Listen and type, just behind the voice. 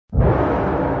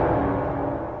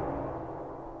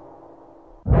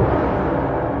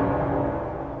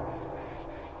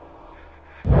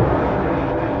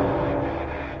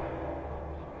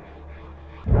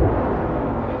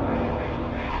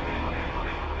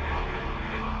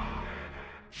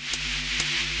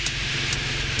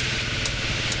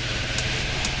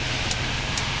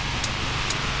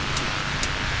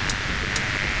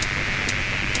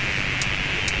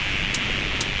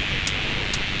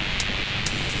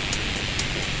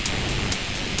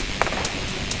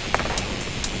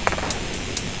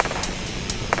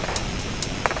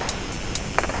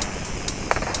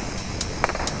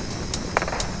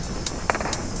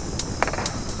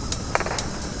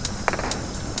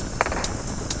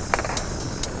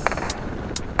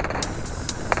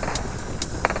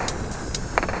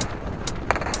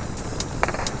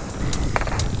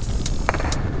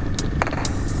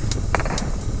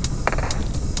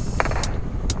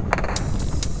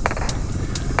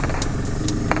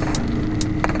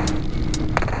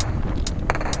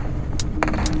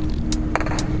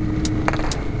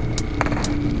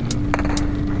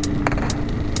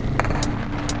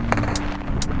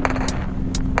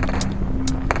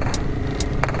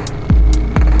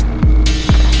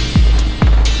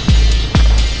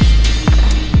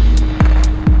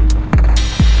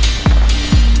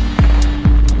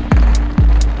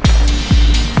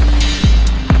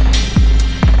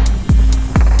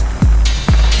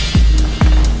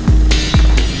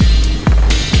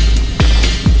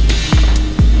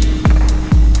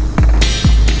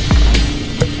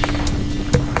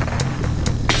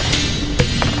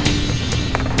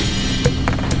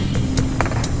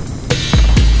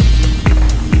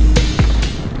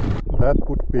that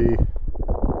would be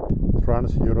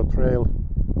TransEuroTrail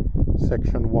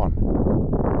Section 1,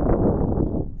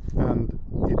 and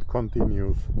it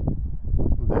continues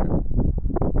there.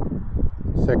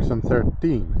 Section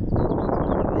 13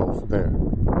 goes there.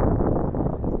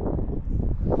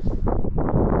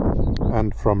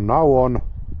 And from now on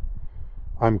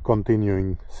I'm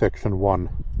continuing Section 1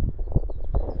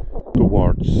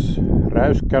 towards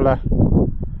Räyskälä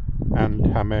and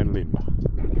Hämeenlinna.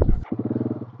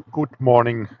 Good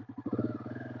morning.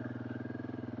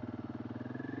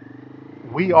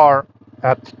 We are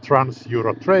at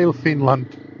TransEuroTrail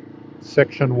Finland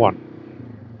Section 1.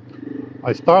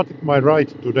 I started my ride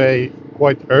today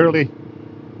quite early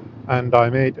and I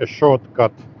made a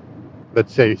shortcut,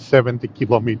 let's say 70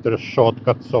 kilometers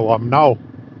shortcut, so I'm now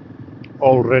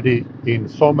already in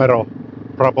Somero,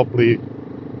 probably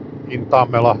in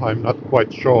Tammela. I'm not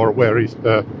quite sure where is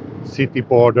the city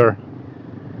border.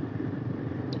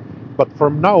 But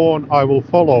from now on I will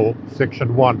follow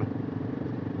Section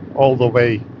 1 all the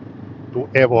way to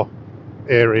Evo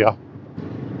area.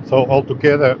 So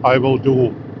altogether I will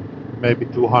do maybe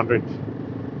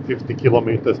 250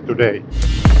 kilometers today.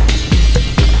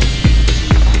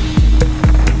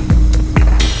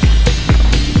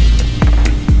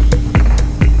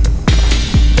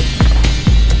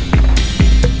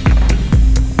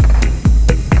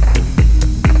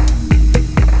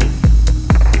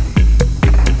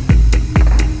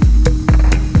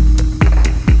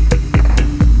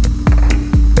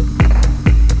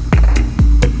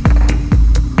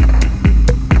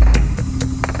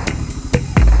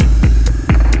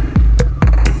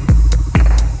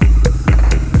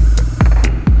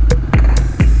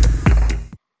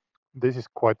 This is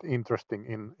quite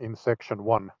interesting. In Section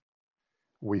 1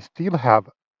 we still have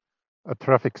a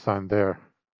traffic sign there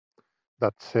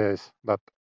that says that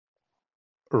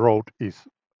road is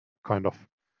kind of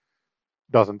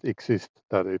doesn't exist,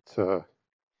 that it's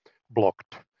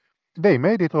blocked. They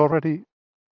made it already,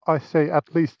 I say,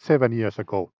 at least 7 years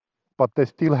ago, but they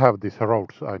still have this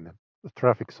road sign, the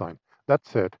traffic sign that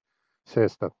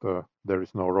says that there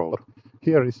is no road.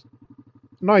 Here is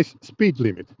nice speed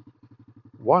limit,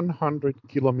 100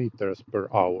 kilometers per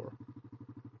hour.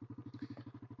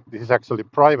 This is actually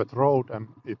private road and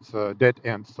it's a dead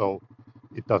end, so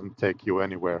it doesn't take you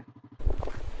anywhere.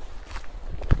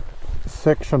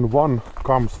 Section 1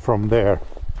 comes from there,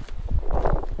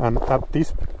 and at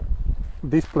this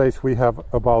place we have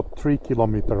about 3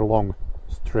 kilometer long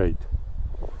straight.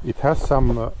 It has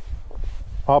some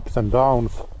ups and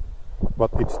downs, but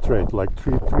it's straight, like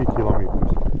 3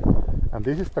 kilometers. And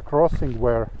this is the crossing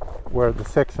where the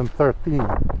Section 13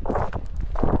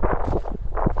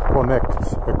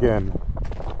 connects again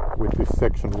with this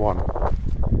Section 1,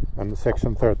 and the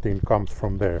Section 13 comes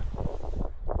from there.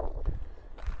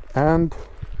 And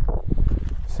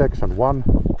Section 1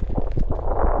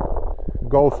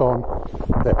 goes on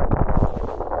there,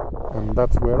 and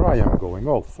that's where I am going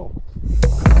also.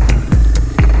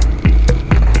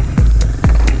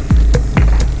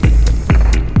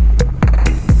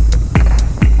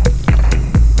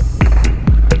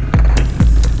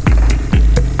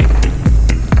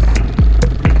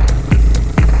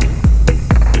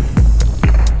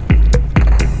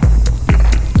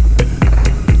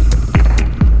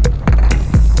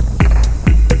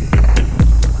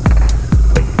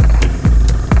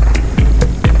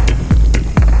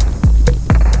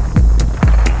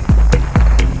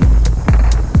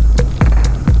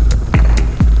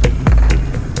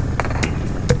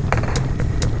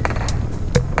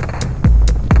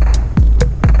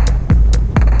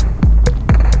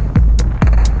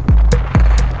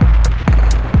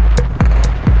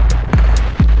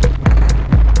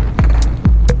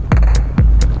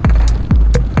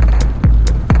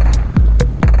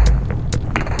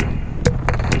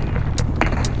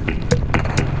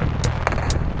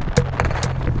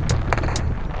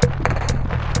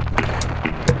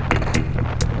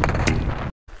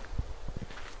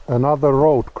 Another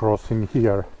road crossing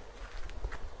here.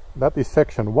 That is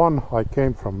Section 1. I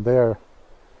came from there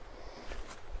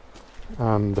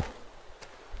and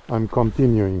I'm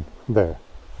continuing there.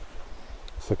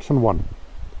 Section 1.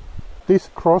 This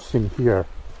crossing here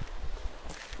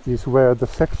is where the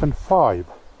Section 5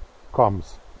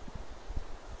 comes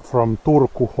from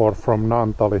Turku or from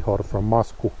Naantali or from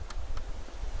Masku.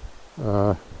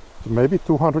 Maybe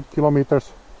 200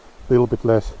 kilometers, a little bit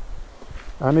less.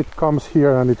 And it comes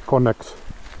here and it connects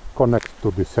to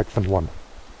this Section 1.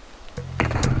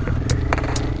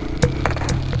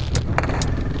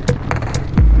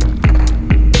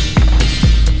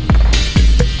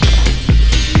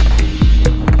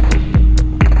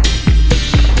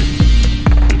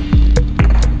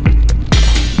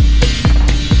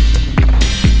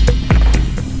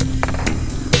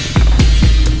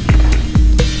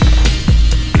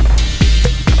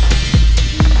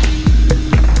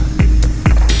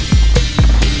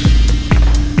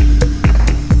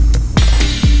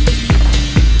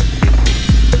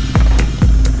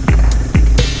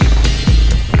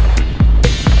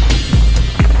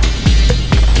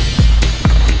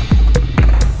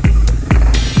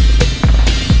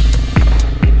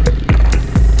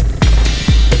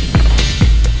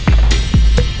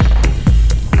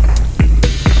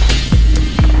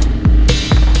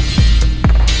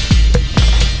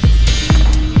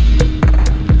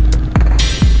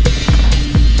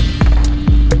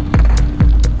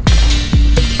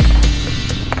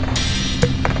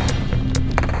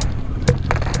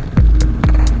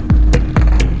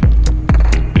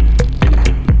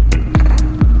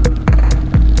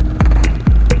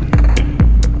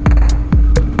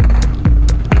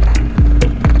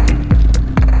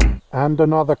 And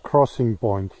another crossing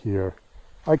point here.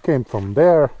 I came from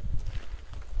there,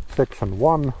 section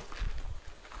 1,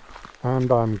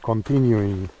 and I'm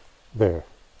continuing there,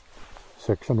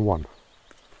 section 1.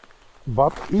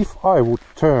 But if I would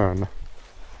turn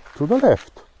to the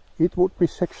left, it would be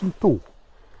section 2.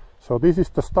 So this is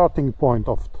the starting point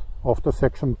of the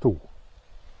section 2.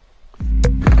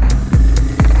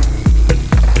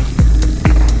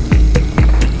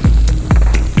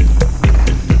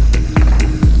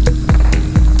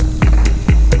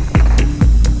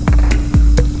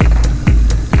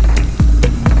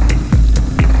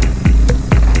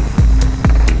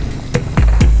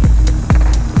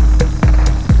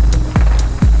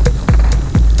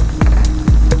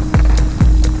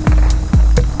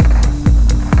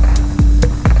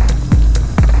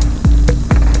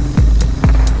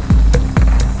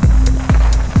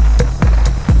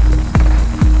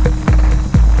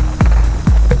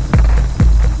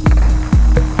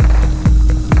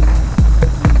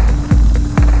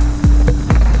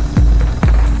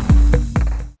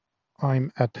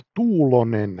 I'm at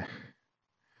Tuulonen,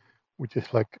 which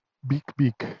is like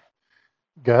big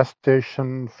gas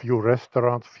station, few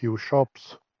restaurants, few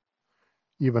shops,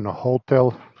 even a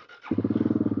hotel.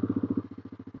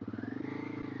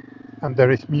 And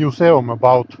there is museum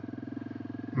about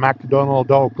McDonnell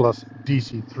Douglas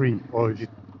DC-3, or is it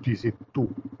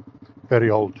DC-2? Very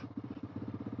old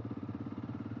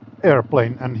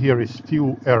airplane, and here is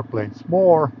few airplanes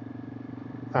more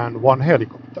and one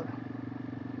helicopter.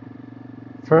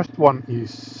 First one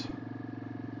is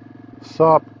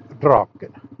Saab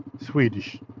Draken,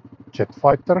 Swedish jet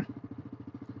fighter,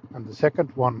 and the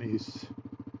second one is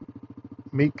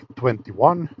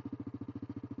MiG-21,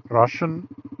 Russian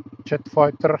jet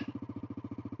fighter,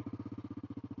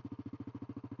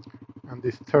 and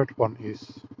this third one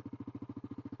is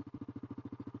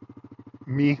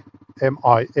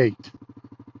Mi-8,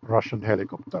 Russian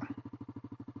helicopter.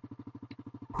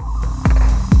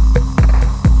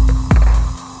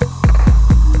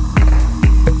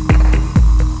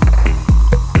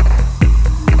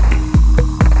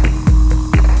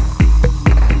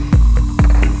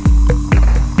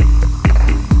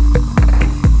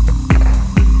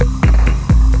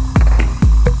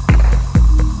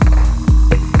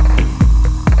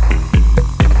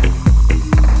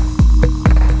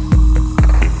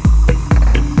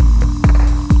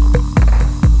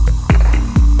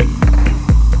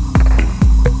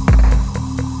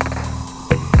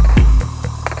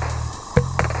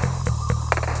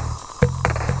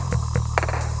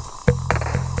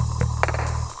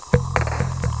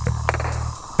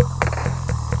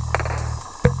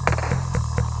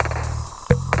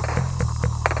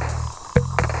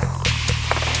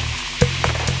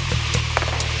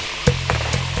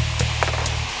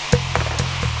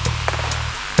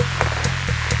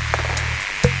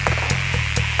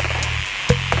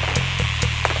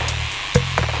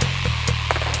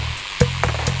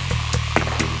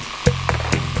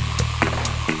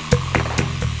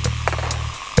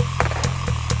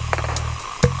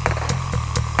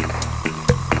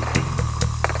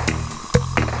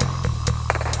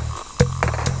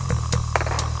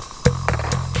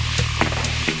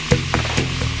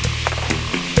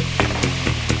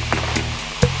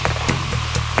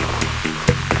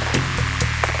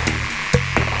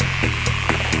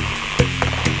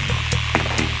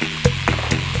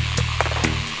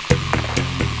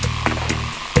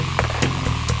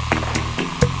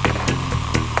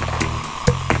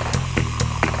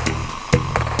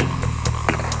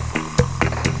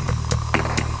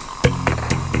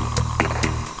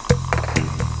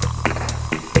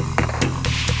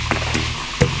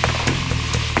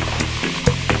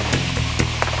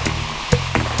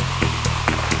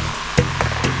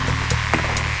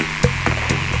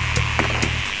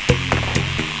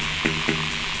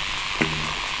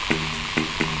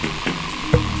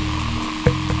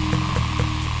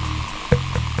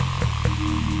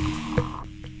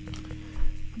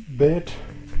 Bed,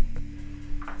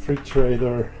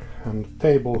 refrigerator and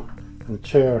table and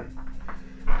chair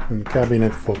and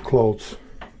cabinet for clothes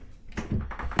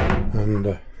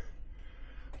and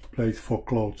place for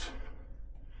clothes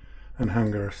and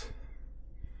hangers.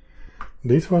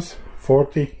 This was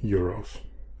 40 euros.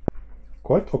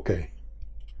 Quite okay.